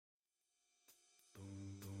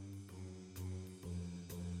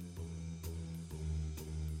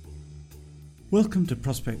Welcome to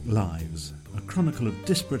Prospect Lives, a chronicle of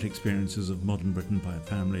disparate experiences of modern Britain by a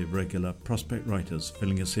family of regular Prospect writers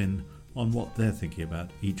filling us in on what they're thinking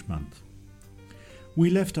about each month. We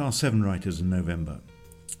left our 7 writers in November.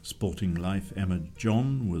 Sporting Life Emma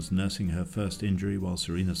John was nursing her first injury while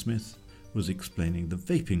Serena Smith was explaining the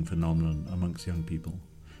vaping phenomenon amongst young people.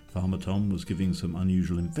 Farmer Tom was giving some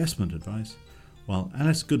unusual investment advice, while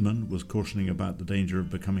Alice Goodman was cautioning about the danger of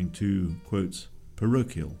becoming too, quotes,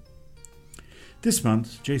 parochial. This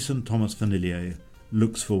month, Jason Thomas Vanillier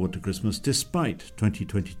looks forward to Christmas despite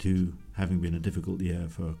 2022 having been a difficult year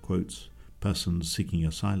for, quotes, persons seeking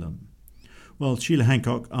asylum. While Sheila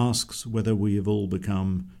Hancock asks whether we have all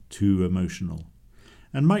become too emotional.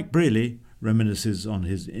 And Mike Braley reminisces on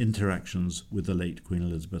his interactions with the late Queen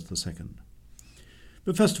Elizabeth II.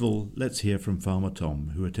 But first of all, let's hear from Farmer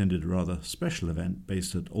Tom, who attended a rather special event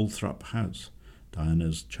based at Althrup House,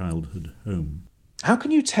 Diana's childhood home. How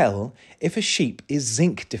can you tell if a sheep is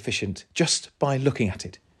zinc deficient just by looking at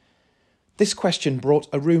it? This question brought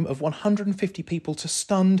a room of 150 people to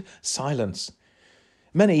stunned silence.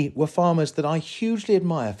 Many were farmers that I hugely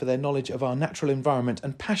admire for their knowledge of our natural environment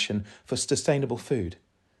and passion for sustainable food.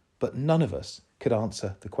 But none of us could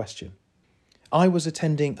answer the question. I was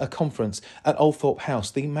attending a conference at Althorpe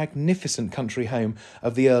House, the magnificent country home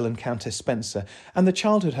of the Earl and Countess Spencer and the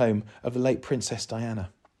childhood home of the late Princess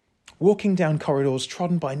Diana. Walking down corridors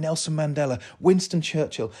trodden by Nelson Mandela, Winston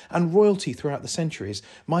Churchill and royalty throughout the centuries,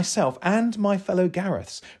 myself and my fellow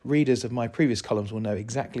Gareths, readers of my previous columns will know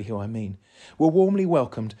exactly who I mean, were warmly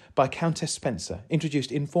welcomed by Countess Spencer,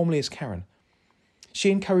 introduced informally as Karen. She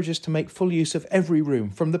encouraged us to make full use of every room,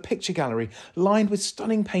 from the picture gallery lined with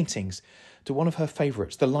stunning paintings to one of her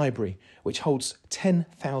favourites, the library, which holds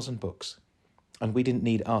 10,000 books. And we didn't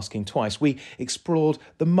need asking twice. We explored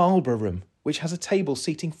the Marlborough Room, which has a table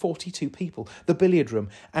seating 42 people, the billiard room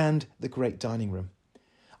and the great dining room.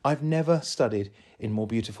 I've never studied in more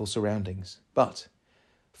beautiful surroundings, but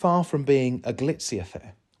far from being a glitzy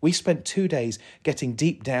affair, we spent 2 days getting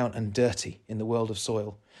deep down and dirty in the world of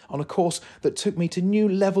soil, on a course that took me to new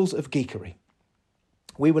levels of geekery.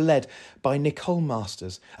 We were led by Nicole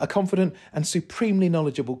Masters, a confident and supremely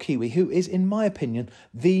knowledgeable Kiwi who is, in my opinion,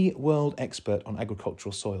 the world expert on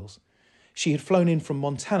agricultural soils. She had flown in from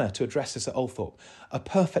Montana to address us at Althorpe, a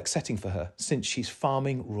perfect setting for her since she's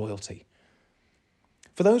farming royalty.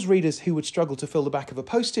 For those readers who would struggle to fill the back of a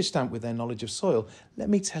postage stamp with their knowledge of soil, let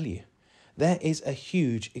me tell you, there is a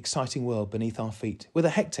huge, exciting world beneath our feet, with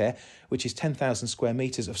a hectare, which is 10,000 square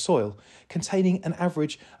metres of soil, containing an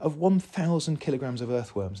average of 1,000 kilograms of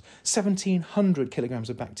earthworms, 1,700 kilograms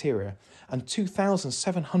of bacteria, and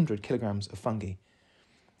 2,700 kilograms of fungi.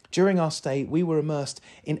 During our stay, we were immersed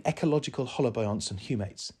in ecological holobionts and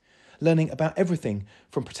humates, learning about everything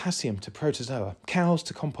from potassium to protozoa, cows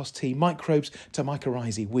to compost tea, microbes to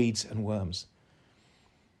mycorrhizae, weeds and worms.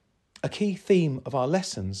 A key theme of our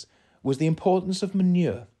lessons was the importance of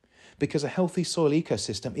manure, because a healthy soil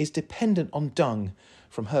ecosystem is dependent on dung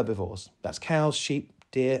from herbivores. That's cows, sheep,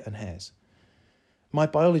 deer and hares. My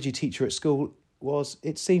biology teacher at school was,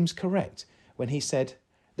 it seems, correct when he said,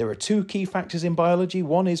 "There are 2 key factors in biology.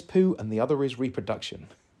 One is poo and the other is reproduction."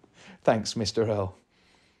 Thanks, Mr. Earl.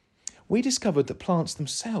 We discovered that plants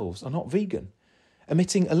themselves are not vegan,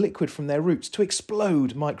 emitting a liquid from their roots to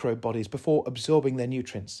explode microbe bodies before absorbing their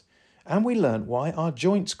nutrients. And we learned why our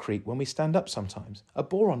joints creak when we stand up sometimes, a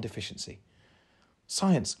boron deficiency.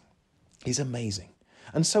 Science is amazing,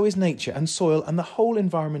 and so is nature and soil and the whole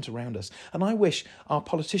environment around us. And I wish our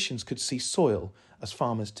politicians could see soil as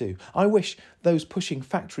farmers do. I wish those pushing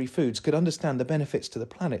factory foods could understand the benefits to the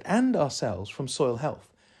planet and ourselves from soil health.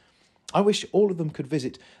 I wish all of them could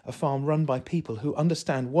visit a farm run by people who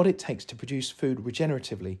understand what it takes to produce food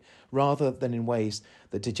regeneratively rather than in ways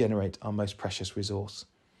that degenerate our most precious resource.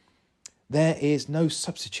 There is no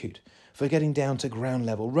substitute for getting down to ground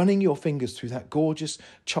level, running your fingers through that gorgeous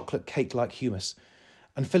chocolate cake-like humus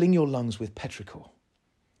and filling your lungs with petrichor.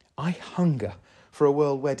 I hunger for a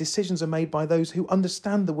world where decisions are made by those who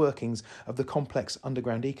understand the workings of the complex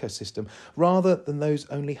underground ecosystem, rather than those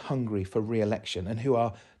only hungry for re-election and who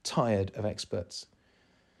are tired of experts.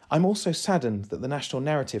 I'm also saddened that the national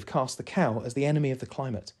narrative casts the cow as the enemy of the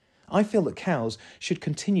climate. I feel that cows should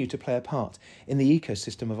continue to play a part in the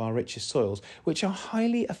ecosystem of our richest soils, which are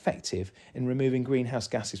highly effective in removing greenhouse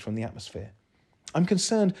gases from the atmosphere. I'm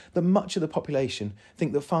concerned that much of the population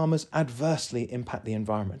think that farmers adversely impact the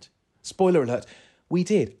environment. Spoiler alert, we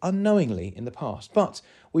did unknowingly in the past, but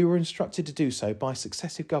we were instructed to do so by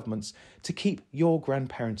successive governments to keep your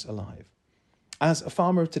grandparents alive. As a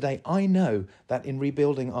farmer of today, I know that in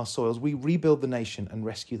rebuilding our soils, we rebuild the nation and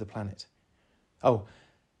rescue the planet. Oh,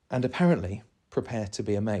 and apparently, prepare to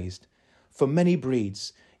be amazed. For many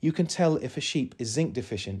breeds, you can tell if a sheep is zinc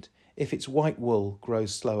deficient if its white wool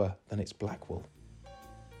grows slower than its black wool.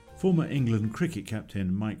 Former England cricket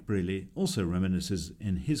captain Mike Brealey also reminisces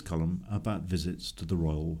in his column about visits to the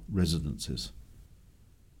royal residences.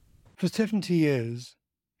 For 70 years,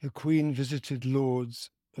 the Queen visited Lord's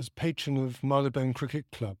as patron of Marylebone Cricket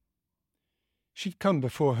Club. She'd come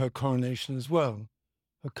before her coronation as well,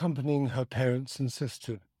 accompanying her parents and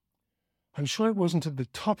sister. I'm sure it wasn't at the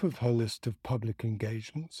top of her list of public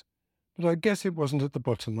engagements, but I guess it wasn't at the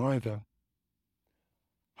bottom either.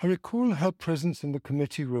 I recall her presence in the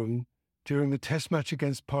committee room during the Test match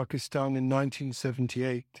against Pakistan in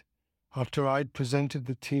 1978, after I'd presented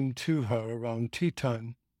the team to her around tea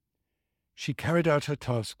time. She carried out her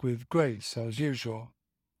task with grace, as usual.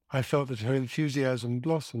 I felt that her enthusiasm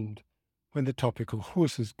blossomed when the topic of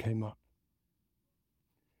horses came up.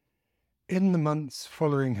 In the months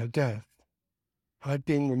following her death, I'd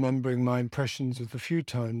been remembering my impressions of the few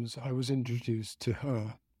times I was introduced to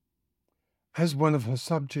her. As one of her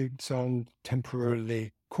subjects and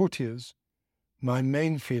temporarily courtiers, my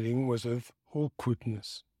main feeling was of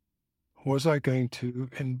awkwardness. Was I going to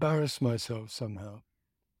embarrass myself somehow?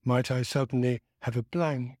 Might I suddenly have a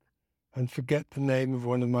blank and forget the name of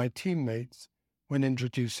one of my teammates when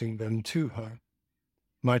introducing them to her?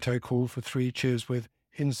 Might I call for 3 cheers with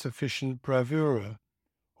insufficient bravura,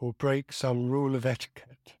 or break some rule of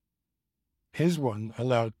etiquette? Is one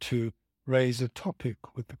allowed to raise a topic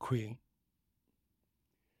with the Queen?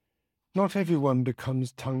 Not everyone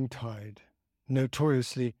becomes tongue-tied.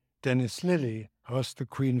 Notoriously, Dennis Lilly asked the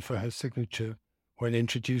Queen for her signature when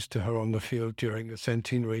introduced to her on the field during a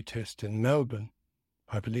centenary test in Melbourne.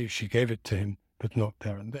 I believe she gave it to him, but not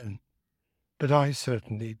there and then. But I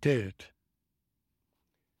certainly did.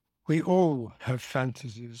 We all have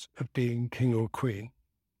fantasies of being king or queen.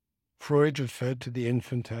 Freud referred to the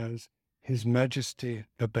infant as His Majesty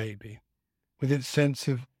the baby, with its sense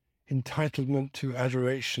of entitlement to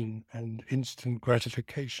adoration and instant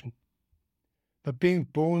gratification. But being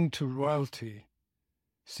born to royalty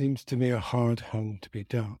seems to me a hard hunt to be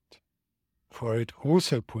dealt. Freud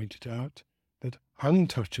also pointed out that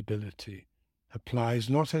untouchability applies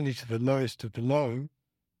not only to the lowest of the low,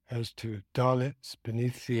 as to Dalits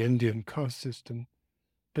beneath the Indian caste system,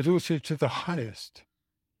 but also to the highest.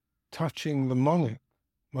 Touching the monarch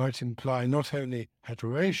might imply not only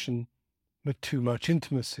adoration, but too much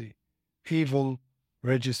intimacy, even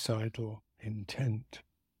regicidal intent.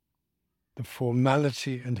 The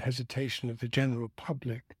formality and hesitation of the general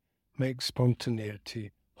public make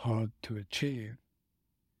spontaneity hard to achieve.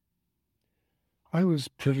 I was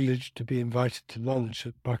privileged to be invited to lunch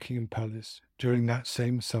at Buckingham Palace during that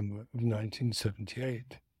same summer of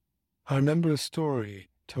 1978. I remember a story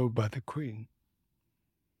told by the Queen.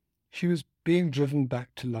 She was being driven back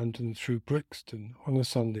to London through Brixton on a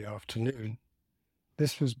Sunday afternoon.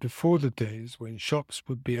 This was before the days when shops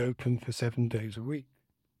would be open for 7 days a week.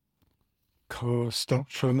 Car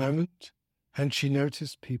stopped for a moment, and she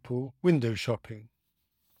noticed people window shopping.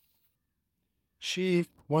 She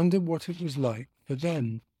wondered what it was like for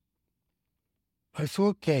them. I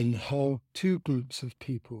thought then how 2 groups of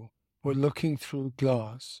people were looking through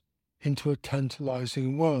glass into a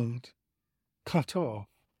tantalizing world, cut off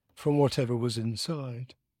from whatever was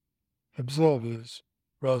inside, observers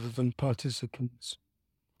rather than participants.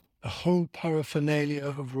 The whole paraphernalia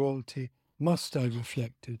of royalty must, I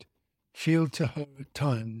reflected, feel to her at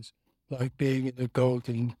times like being in a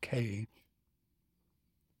golden cage.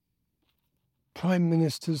 Prime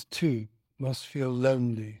ministers, too, must feel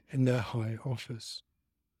lonely in their high office.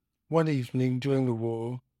 One evening during the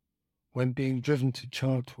war, when being driven to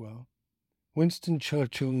Chartwell, Winston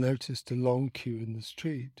Churchill noticed a long queue in the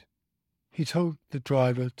street. He told the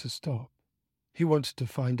driver to stop. He wanted to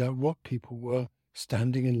find out what people were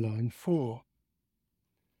standing in line for.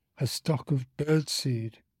 A stock of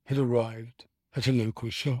birdseed had arrived at a local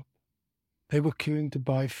shop. They were queuing to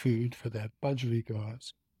buy food for their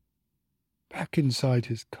budgerigars. Back inside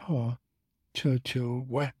his car, Churchill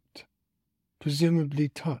wept, presumably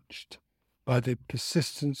touched by the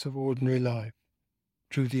persistence of ordinary life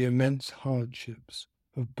through the immense hardships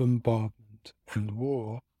of bombardment and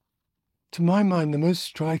war. To my mind, the most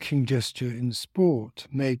striking gesture in sport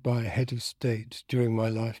made by a head of state during my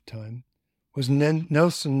lifetime was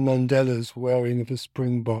Nelson Mandela's wearing of a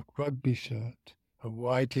Springbok rugby shirt, a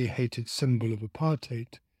widely hated symbol of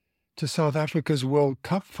apartheid, to South Africa's World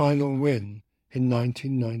Cup final win in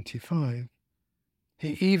 1995.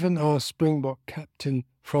 He even asked Springbok captain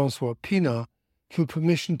Francois Pienaar for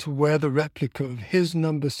permission to wear the replica of his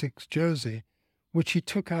number 6 jersey, which he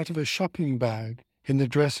took out of a shopping bag in the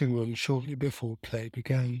dressing room shortly before play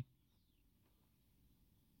began.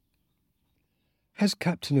 As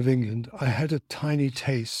captain of England, I had a tiny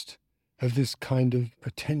taste of this kind of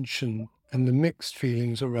attention and the mixed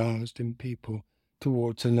feelings aroused in people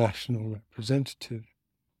towards a national representative.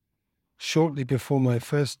 Shortly before my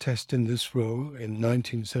first test in this role in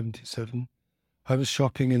 1977, I was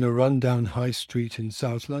shopping in a run-down high street in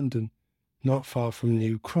South London, not far from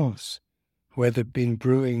New Cross, where there'd been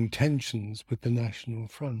brewing tensions with the National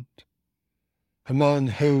Front. A man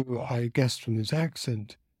who, I guessed from his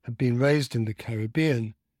accent, had been raised in the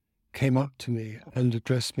Caribbean, came up to me and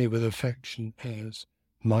addressed me with affection as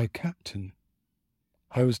my captain.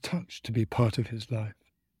 I was touched to be part of his life.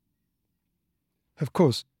 Of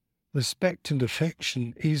course, respect and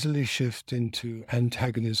affection easily shift into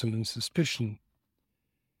antagonism and suspicion.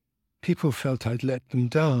 People felt I'd let them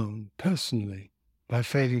down, personally, by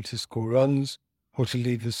failing to score runs or to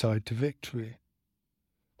lead the side to victory.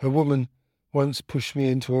 A woman once pushed me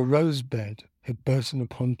into a rose bed at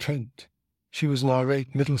Burton-upon-Trent. She was an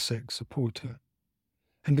irate Middlesex supporter,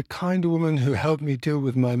 and the kind woman who helped me deal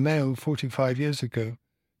with my mail 45 years ago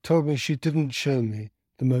told me she didn't show me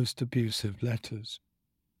the most abusive letters.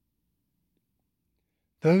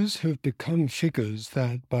 Those who have become figures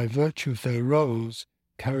that, by virtue of their roles,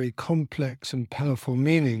 carry complex and powerful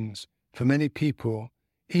meanings for many people,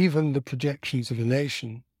 even the projections of a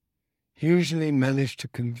nation, usually manage to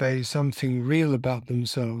convey something real about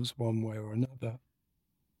themselves one way or another.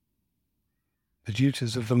 The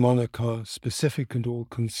duties of the monarch are specific and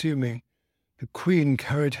all-consuming. The Queen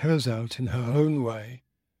carried hers out in her own way,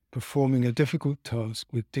 performing a difficult task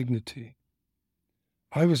with dignity.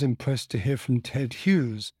 I was impressed to hear from Ted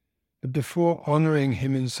Hughes that before honouring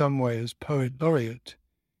him in some way as poet laureate,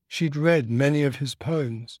 she'd read many of his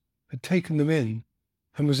poems, had taken them in,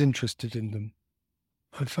 and was interested in them.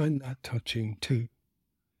 I find that touching too.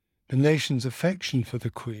 The nation's affection for the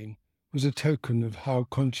Queen was a token of how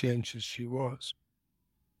conscientious she was.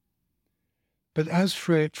 But as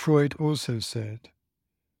Freud also said,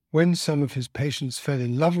 when some of his patients fell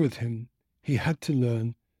in love with him, he had to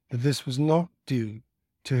learn that this was not due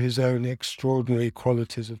to his own extraordinary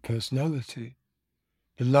qualities of personality.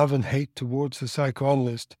 The love and hate towards the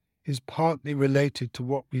psychoanalyst is partly related to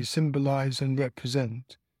what we symbolize and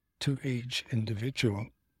represent to each individual.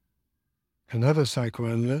 Another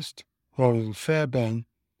psychoanalyst, Ronald Fairbairn,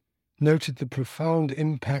 noted the profound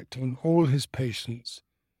impact on all his patients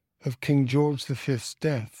of King George V's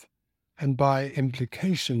death, and by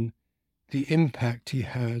implication, the impact he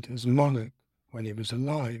had as monarch when he was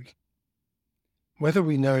alive. Whether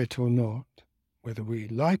we know it or not, whether we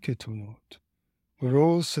like it or not, we're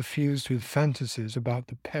all suffused with fantasies about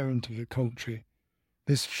the parent of the country,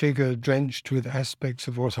 this figure drenched with aspects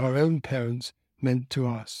of what our own parents meant to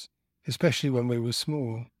us, especially when we were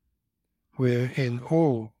small. We're in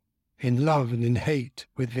awe, in love and in hate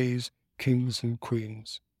with these kings and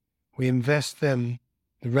queens. We invest them,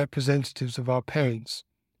 the representatives of our parents,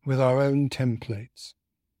 with our own templates.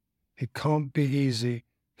 It can't be easy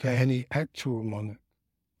for any actual monarch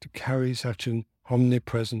to carry such an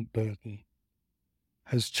omnipresent burden,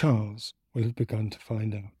 as Charles will have begun to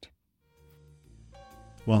find out.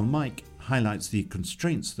 While Mike highlights the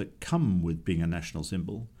constraints that come with being a national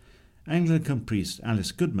symbol, Anglican priest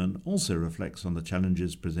Alice Goodman also reflects on the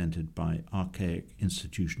challenges presented by archaic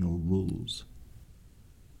institutional rules.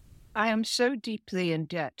 I am so deeply in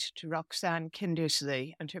debt to Roxanne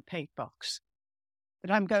Kindersley and her paint box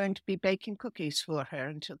that I'm going to be baking cookies for her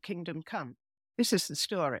until Kingdom Come. This is the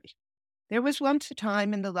story. There was once a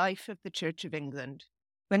time in the life of the Church of England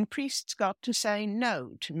when priests got to say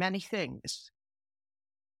no to many things.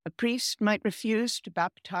 A priest might refuse to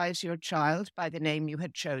baptize your child by the name you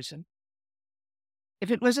had chosen. If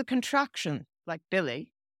it was a contraction, like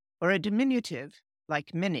Billy, or a diminutive,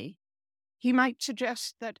 like Minnie, he might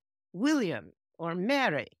suggest that William or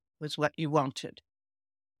Mary was what you wanted.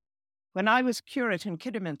 When I was curate in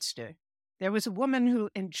Kidderminster, there was a woman who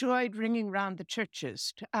enjoyed ringing round the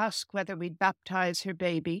churches to ask whether we'd baptize her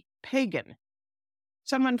baby Pagan.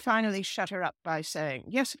 Someone finally shut her up by saying,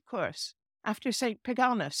 "Yes, of course, after St.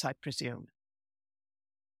 Paganus, I presume."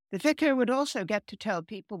 The vicar would also get to tell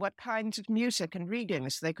people what kinds of music and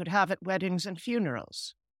readings they could have at weddings and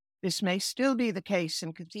funerals. This may still be the case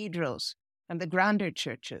in cathedrals and the grander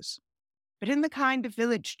churches, but in the kind of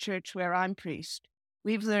village church where I'm priest,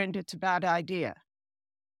 we've learned it's a bad idea.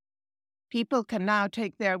 People can now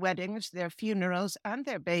take their weddings, their funerals, and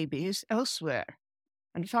their babies elsewhere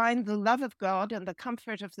and find the love of God and the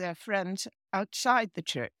comfort of their friends outside the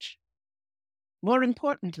church. More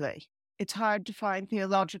importantly, it's hard to find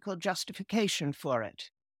theological justification for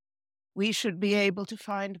it. We should be able to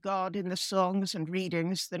find God in the songs and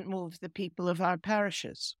readings that move the people of our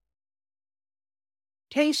parishes.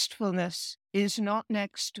 Tastefulness is not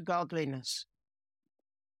next to godliness.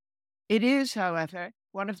 It is, however,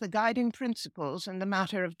 one of the guiding principles in the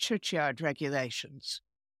matter of churchyard regulations.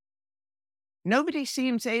 Nobody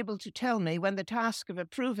seems able to tell me when the task of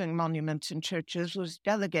approving monuments in churches was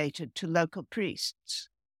delegated to local priests.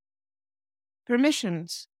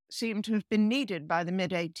 Permissions seem to have been needed by the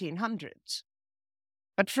mid-1800s.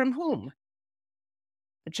 But from whom?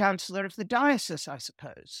 The Chancellor of the diocese, I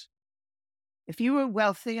suppose. If you were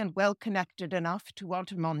wealthy and well-connected enough to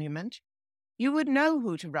want a monument, you would know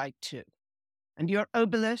who to write to, and your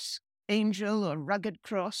obelisk, angel, or rugged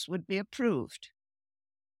cross would be approved.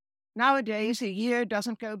 Nowadays, a year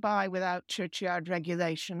doesn't go by without churchyard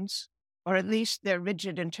regulations, or at least their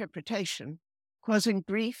rigid interpretation, causing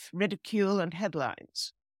grief, ridicule, and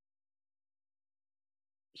headlines.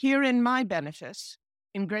 Here in my benefice,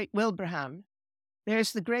 in Great Wilbraham,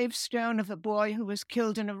 there's the gravestone of a boy who was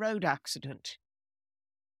killed in a road accident.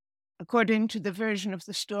 According to the version of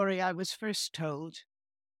the story I was first told,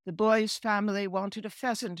 the boy's family wanted a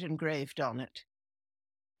pheasant engraved on it.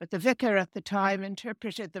 But the vicar at the time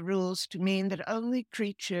interpreted the rules to mean that only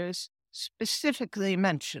creatures specifically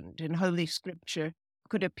mentioned in Holy Scripture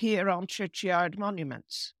could appear on churchyard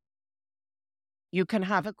monuments. You can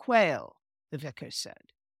have a quail, the vicar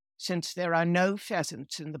said, since there are no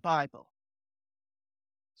pheasants in the Bible.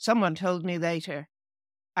 Someone told me later,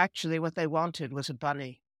 actually what they wanted was a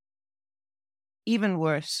bunny. Even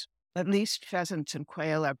worse, at least pheasants and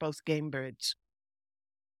quail are both game birds.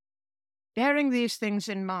 Bearing these things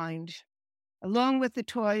in mind, along with the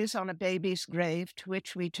toys on a baby's grave to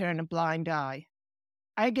which we turn a blind eye,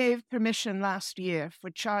 I gave permission last year for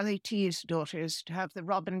Charlie T's daughters to have the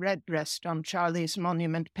robin redbreast on Charlie's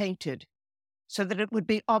monument painted, so that it would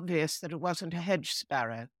be obvious that it wasn't a hedge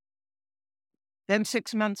sparrow. Then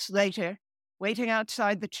 6 months later, waiting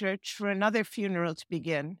outside the church for another funeral to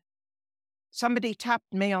begin, somebody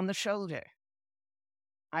tapped me on the shoulder.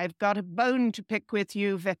 "I've got a bone to pick with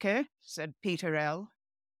you, Vicar," said Peter L.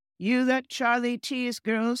 "You let Charlie T's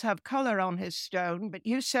girls have colour on his stone, but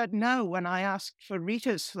you said no when I asked for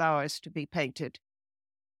Rita's flowers to be painted."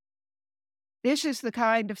 This is the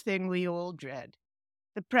kind of thing we all dread.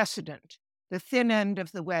 The precedent, the thin end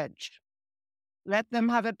of the wedge. Let them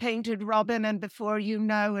have a painted robin, and before you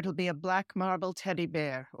know, it'll be a black marble teddy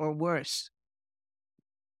bear, or worse.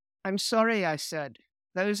 "I'm sorry," I said.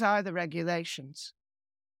 "Those are the regulations.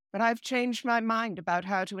 But I've changed my mind about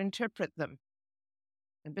how to interpret them.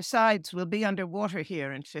 And besides, we'll be under water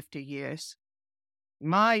here in 50 years.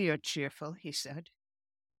 "My, you're cheerful," he said.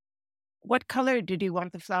 "What color did you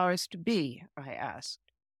want the flowers to be?" I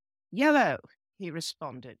asked. "Yellow," he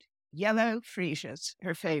responded. Yellow freesias,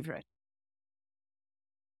 her favorite.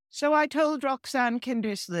 So I told Roxanne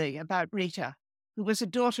Kindersley about Rita, who was a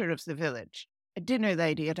daughter of the village, a dinner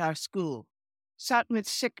lady at our school, sat with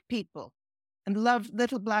sick people, and loved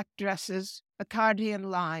little black dresses, Bacardi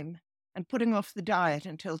and lime, and putting off the diet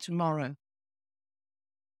until tomorrow.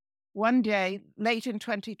 One day, late in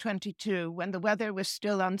 2022, when the weather was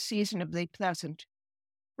still unseasonably pleasant,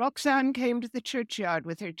 Roxanne came to the churchyard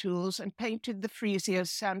with her tools and painted the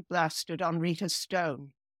freesias sandblasted on Rita's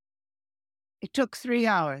stone. It took 3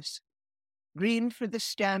 hours. Green for the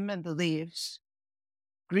stem and the leaves,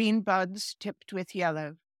 green buds tipped with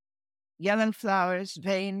yellow, yellow flowers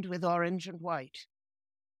veined with orange and white.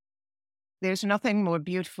 There's nothing more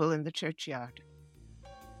beautiful in the churchyard.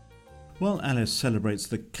 While Alice celebrates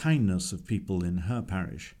the kindness of people in her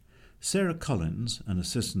parish, Sarah Collins, an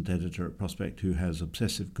assistant editor at Prospect who has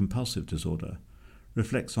obsessive-compulsive disorder,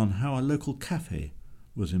 reflects on how a local cafe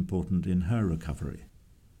was important in her recovery.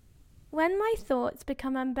 When my thoughts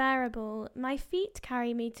become unbearable, my feet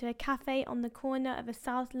carry me to a cafe on the corner of a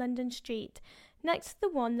South London street next to the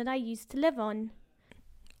one that I used to live on.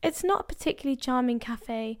 It's not a particularly charming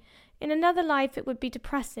cafe. In another life it would be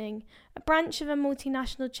depressing, a branch of a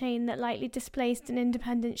multinational chain that lightly displaced an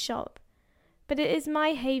independent shop. But it is my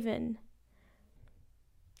haven.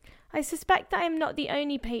 I suspect that I am not the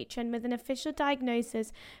only patron with an official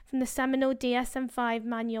diagnosis from the seminal DSM-5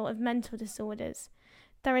 Manual of Mental Disorders.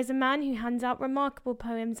 There is a man who hands out remarkable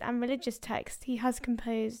poems and religious texts he has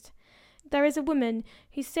composed. There is a woman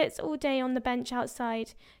who sits all day on the bench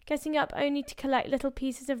outside, getting up only to collect little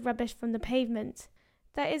pieces of rubbish from the pavement.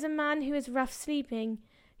 There is a man who is rough sleeping,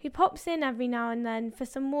 who pops in every now and then for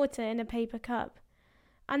some water in a paper cup.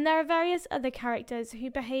 And there are various other characters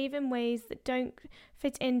who behave in ways that don't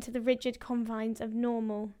fit into the rigid confines of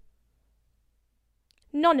normal.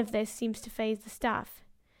 None of this seems to faze the staff.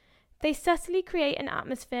 They subtly create an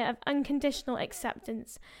atmosphere of unconditional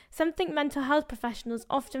acceptance, something mental health professionals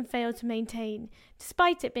often fail to maintain,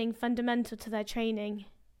 despite it being fundamental to their training.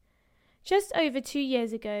 Just over 2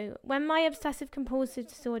 years ago, when my obsessive-compulsive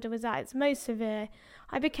disorder was at its most severe,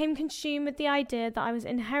 I became consumed with the idea that I was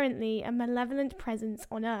inherently a malevolent presence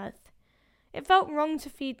on Earth. It felt wrong to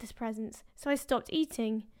feed this presence, so I stopped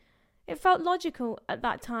eating. It felt logical, at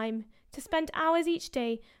that time, to spend hours each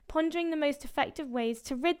day pondering the most effective ways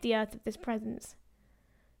to rid the Earth of this presence.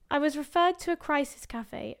 I was referred to a crisis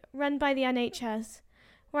cafe, run by the NHS,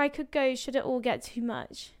 where I could go should it all get too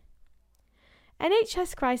much.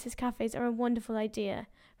 NHS crisis cafes are a wonderful idea,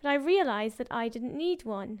 but I realised that I didn't need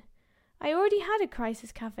one. I already had a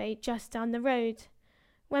crisis cafe just down the road.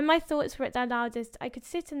 When my thoughts were at their loudest, I could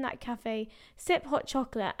sit in that cafe, sip hot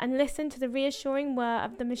chocolate, and listen to the reassuring whir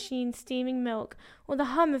of the machine steaming milk or the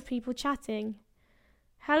hum of people chatting.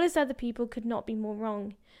 Hell as other people could not be more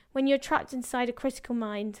wrong. When you're trapped inside a critical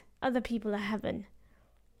mind, other people are heaven.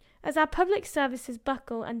 As our public services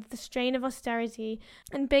buckle under the strain of austerity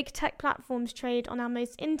and big tech platforms trade on our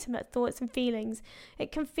most intimate thoughts and feelings,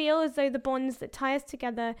 it can feel as though the bonds that tie us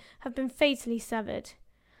together have been fatally severed.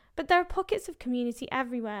 But there are pockets of community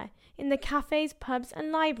everywhere, in the cafes, pubs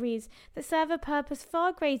and libraries that serve a purpose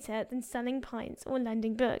far greater than selling pints or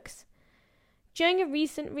lending books. During a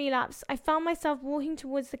recent relapse, I found myself walking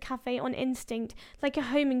towards the cafe on instinct, like a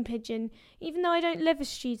homing pigeon, even though I don't live a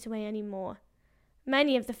street away anymore.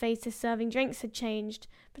 Many of the faces serving drinks had changed,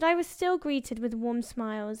 but I was still greeted with warm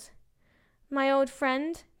smiles. My old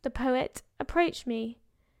friend, the poet, approached me.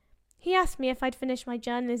 He asked me if I'd finished my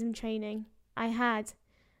journalism training. I had.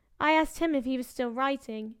 I asked him if he was still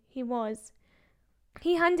writing. He was.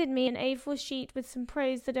 He handed me an A4 sheet with some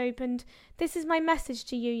prose that opened, "This is my message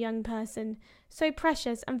to you, young person, so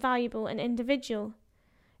precious and valuable and individual."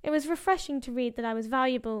 It was refreshing to read that I was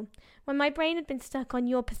valuable, when my brain had been stuck on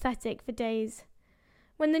 "you're pathetic" for days.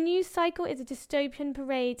 When the news cycle is a dystopian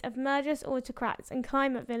parade of murderous autocrats and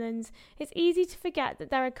climate villains, it's easy to forget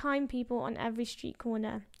that there are kind people on every street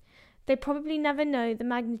corner. They probably never know the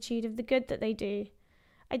magnitude of the good that they do.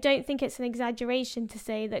 I don't think it's an exaggeration to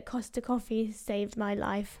say that Costa Coffee saved my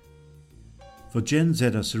life. For Gen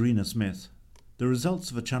Zer Serena Smith, the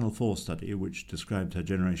results of a Channel 4 study which described her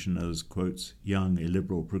generation as, quotes, young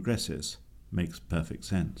illiberal progressives, makes perfect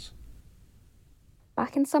sense.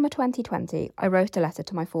 Back in summer 2020, I wrote a letter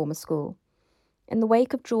to my former school. In the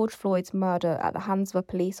wake of George Floyd's murder at the hands of a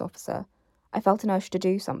police officer, I felt an urge to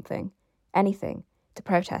do something, anything, to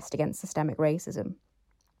protest against systemic racism.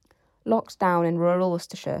 Locked down in rural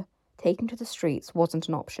Worcestershire, taking to the streets wasn't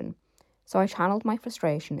an option, so I channeled my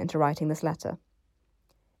frustration into writing this letter.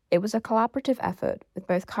 It was a collaborative effort with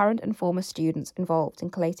both current and former students involved in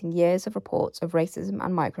collating years of reports of racism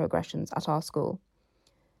and microaggressions at our school.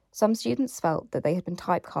 Some students felt that they had been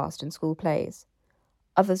typecast in school plays.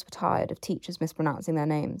 Others were tired of teachers mispronouncing their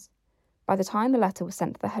names. By the time the letter was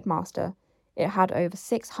sent to the headmaster, it had over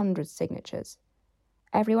 600 signatures.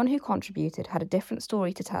 Everyone who contributed had a different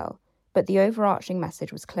story to tell, but the overarching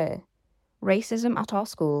message was clear. Racism at our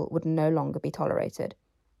school would no longer be tolerated.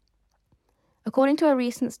 According to a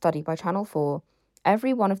recent study by Channel 4,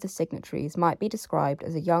 every one of the signatories might be described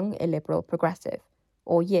as a young illiberal progressive,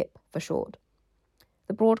 or YIP for short.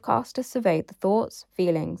 The broadcaster surveyed the thoughts,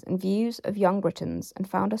 feelings and views of young Britons and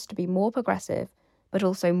found us to be more progressive, but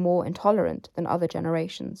also more intolerant than other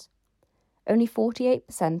generations. Only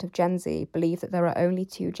 48% of Gen Z believe that there are only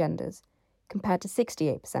two genders, compared to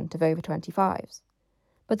 68% of over 25s.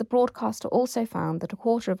 But the broadcaster also found that a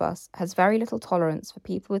quarter of us has very little tolerance for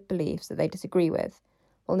people with beliefs that they disagree with,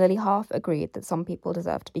 while nearly half agreed that some people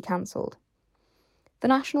deserve to be cancelled. The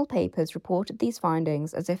national papers reported these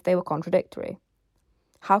findings as if they were contradictory.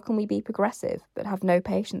 How can we be progressive but have no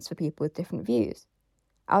patience for people with different views?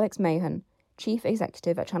 Alex Mahon, chief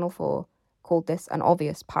executive at Channel 4, called this an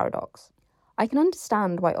obvious paradox. I can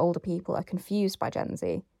understand why older people are confused by Gen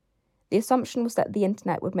Z. The assumption was that the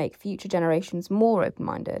internet would make future generations more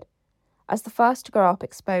open-minded. As the first to grow up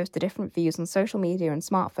exposed to different views on social media and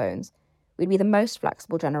smartphones, we'd be the most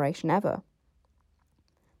flexible generation ever.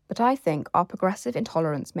 But I think our progressive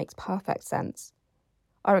intolerance makes perfect sense.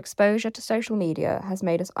 Our exposure to social media has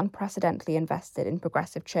made us unprecedentedly invested in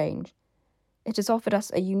progressive change. It has offered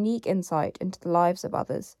us a unique insight into the lives of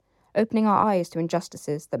others, opening our eyes to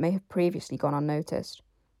injustices that may have previously gone unnoticed.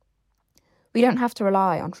 We don't have to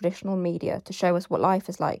rely on traditional media to show us what life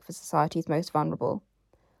is like for society's most vulnerable.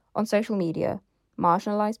 On social media,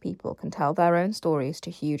 marginalised people can tell their own stories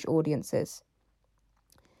to huge audiences.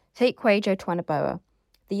 Take Kwejo Tweniboa,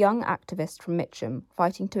 the young activist from Mitcham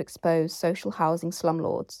fighting to expose social housing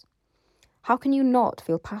slumlords. How can you not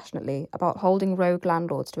feel passionately about holding rogue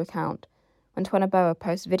landlords to account when Tweneboa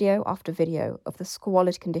posts video after video of the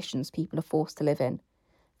squalid conditions people are forced to live in?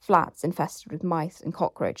 Flats infested with mice and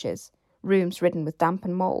cockroaches, rooms ridden with damp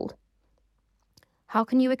and mould. How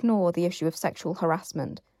can you ignore the issue of sexual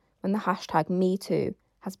harassment when the hashtag #MeToo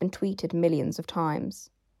has been tweeted millions of times?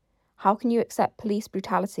 How can you accept police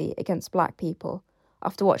brutality against black people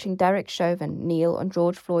after watching Derek Chauvin kneel on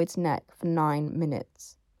George Floyd's neck for 9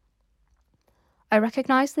 minutes? I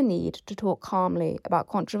recognise the need to talk calmly about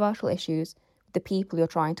controversial issues with the people you're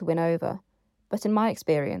trying to win over, but in my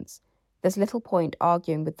experience, there's little point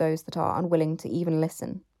arguing with those that are unwilling to even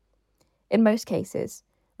listen. In most cases,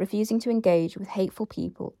 refusing to engage with hateful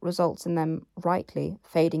people results in them, rightly,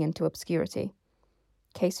 fading into obscurity.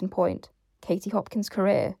 Case in point, Katie Hopkins'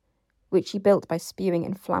 career, which she built by spewing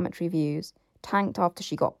inflammatory views, tanked after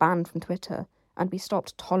she got banned from Twitter, and we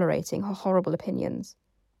stopped tolerating her horrible opinions.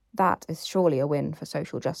 That is surely a win for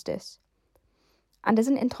social justice. And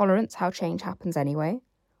isn't intolerance how change happens anyway?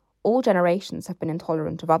 All generations have been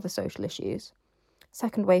intolerant of other social issues.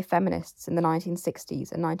 Second-wave feminists in the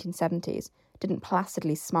 1960s and 1970s didn't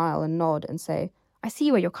placidly smile and nod and say, "I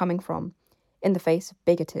see where you're coming from," in the face of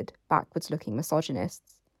bigoted, backwards-looking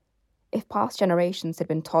misogynists. If past generations had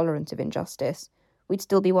been tolerant of injustice, we'd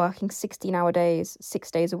still be working 16-hour days,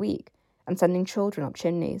 6 days a week, and sending children up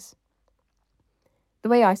chimneys. The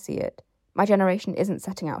way I see it, my generation isn't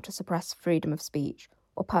setting out to suppress freedom of speech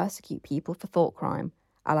or persecute people for thought crime,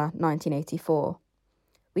 a la 1984.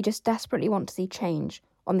 We just desperately want to see change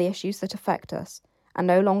on the issues that affect us and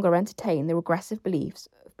no longer entertain the regressive beliefs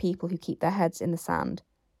of people who keep their heads in the sand,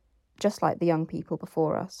 just like the young people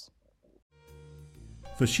before us.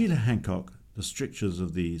 For Sheila Hancock, the strictures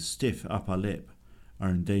of the stiff upper lip are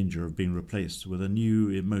in danger of being replaced with a new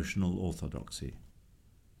emotional orthodoxy.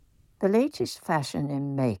 The latest fashion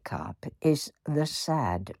in makeup is the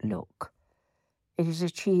sad look. It is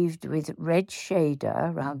achieved with red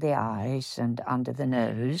shader around the eyes and under the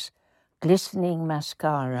nose, glistening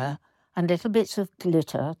mascara, and little bits of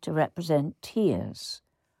glitter to represent tears.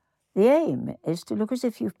 The aim is to look as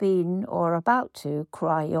if you've been or are about to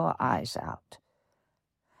cry your eyes out.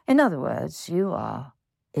 In other words, you are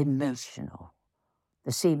emotional,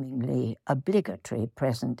 the seemingly obligatory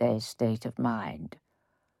present-day state of mind.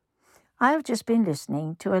 I have just been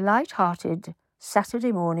listening to a light-hearted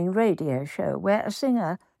Saturday morning radio show where a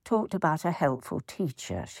singer talked about a helpful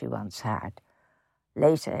teacher she once had.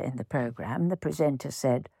 Later in the programme, the presenter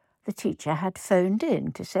said the teacher had phoned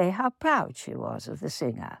in to say how proud she was of the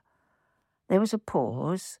singer. There was a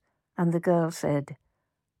pause, and the girl said,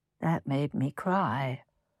 "That made me cry."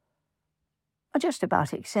 A just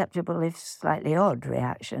about acceptable, if slightly odd,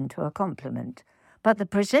 reaction to a compliment. But the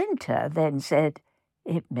presenter then said,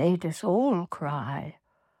 "It made us all cry."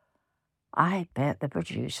 I bet the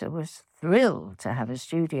producer was thrilled to have a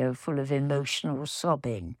studio full of emotional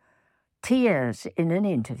sobbing. Tears in an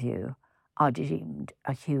interview are deemed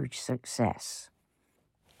a huge success.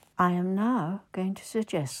 I am now going to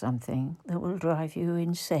suggest something that will drive you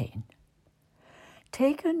insane.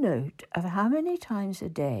 Take a note of how many times a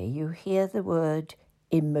day you hear the word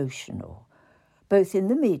emotional, both in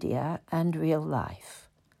the media and real life.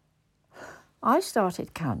 I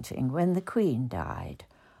started counting when the Queen died.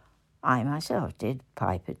 I myself did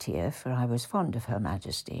pipe a tear, for I was fond of Her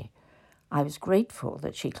Majesty. I was grateful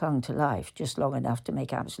that she clung to life just long enough to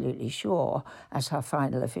make absolutely sure, as her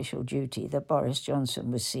final official duty, that Boris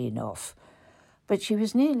Johnson was seen off. But she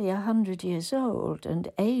was nearly 100 years old and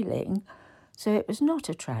ailing, so it was not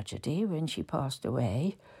a tragedy when she passed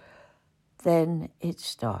away. Then it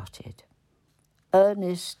started.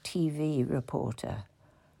 Earnest TV reporter.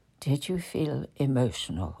 Did you feel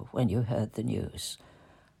emotional when you heard the news?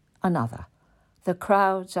 Another. The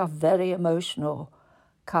crowds are very emotional.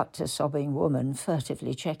 Cut to sobbing woman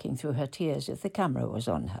furtively checking through her tears if the camera was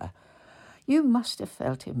on her. You must have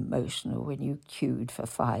felt emotional when you queued for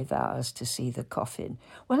 5 hours to see the coffin.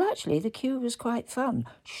 Well, actually, the queue was quite fun.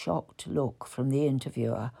 Shocked look from the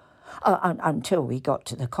interviewer. Until we got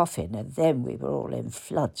to the coffin, and then we were all in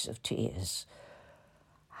floods of tears.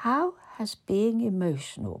 How has being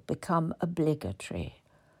emotional become obligatory?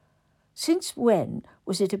 Since when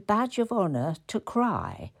was it a badge of honour to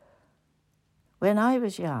cry? When I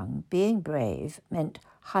was young, being brave meant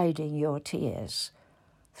hiding your tears.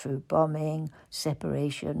 Through bombing,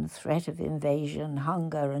 separation, threat of invasion,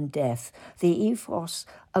 hunger and death, the ethos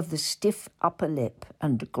of the stiff upper lip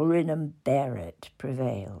and grin and bear it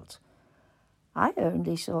prevailed. I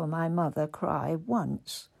only saw my mother cry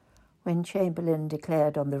once, when Chamberlain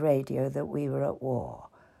declared on the radio that we were at war.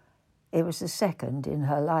 It was the second in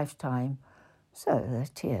her lifetime, So the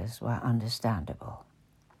tears were understandable.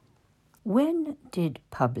 When did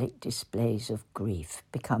public displays of grief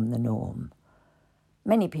become the norm?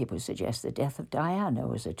 Many people suggest the death of Diana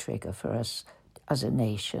was a trigger for us as a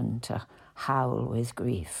nation to howl with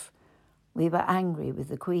grief. We were angry with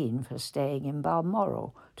the Queen for staying in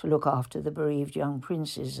Balmoral to look after the bereaved young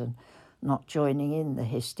princes and not joining in the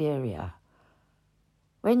hysteria.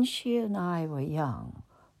 When she and I were young,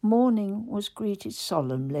 mourning was greeted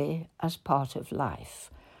solemnly as part of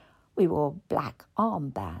life. We wore black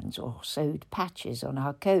armbands or sewed patches on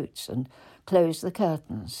our coats and closed the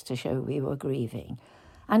curtains to show we were grieving.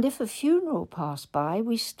 And if a funeral passed by,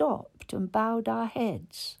 we stopped and bowed our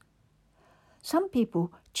heads. Some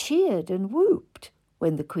people cheered and whooped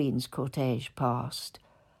when the Queen's cortege passed.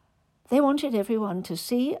 They wanted everyone to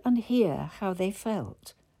see and hear how they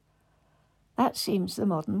felt. That seems the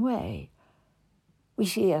modern way. We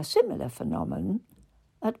see a similar phenomenon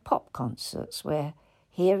at pop concerts, where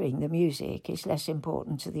hearing the music is less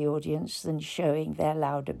important to the audience than showing their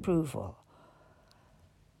loud approval.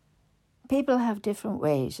 People have different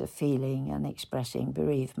ways of feeling and expressing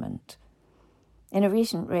bereavement. In a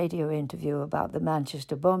recent radio interview about the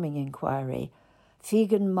Manchester bombing inquiry,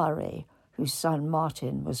 Figan Murray, whose son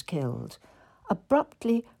Martin was killed,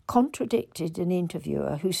 abruptly contradicted an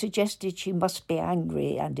interviewer who suggested she must be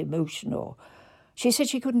angry and emotional. She said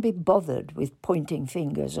she couldn't be bothered with pointing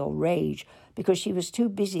fingers or rage because she was too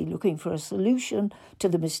busy looking for a solution to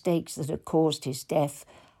the mistakes that had caused his death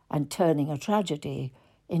and turning a tragedy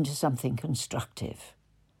into something constructive.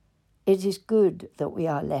 It is good that we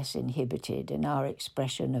are less inhibited in our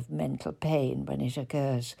expression of mental pain when it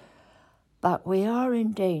occurs, but we are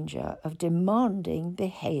in danger of demanding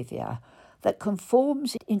behaviour that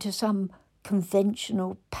conforms into some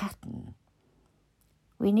conventional pattern.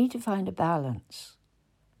 We need to find a balance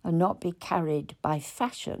and not be carried by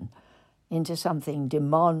fashion into something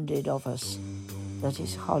demanded of us that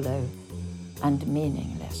is hollow and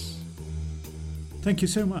meaningless. Thank you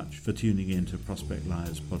so much for tuning in to Prospect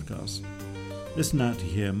Live's podcast. Listen out to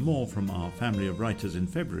hear more from our family of writers in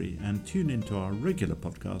February and tune into our regular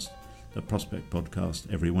podcast, the Prospect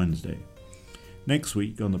Podcast, every Wednesday. Next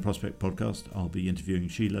week on the Prospect Podcast, I'll be interviewing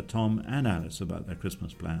Sheila, Tom and Alice about their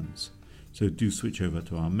Christmas plans. So do switch over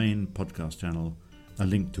to our main podcast channel, a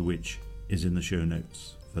link to which is in the show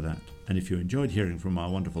notes for that. And if you enjoyed hearing from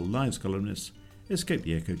our wonderful Lives columnists, escape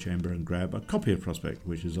the echo chamber and grab a copy of Prospect,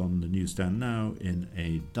 which is on the newsstand now in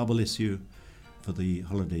a double issue for the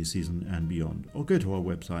holiday season and beyond. Or go to our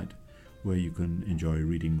website, where you can enjoy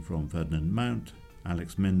reading from Ferdinand Mount,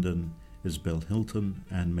 Alex Menden, Isabel Hilton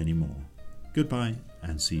and many more. Goodbye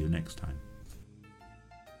and see you next time.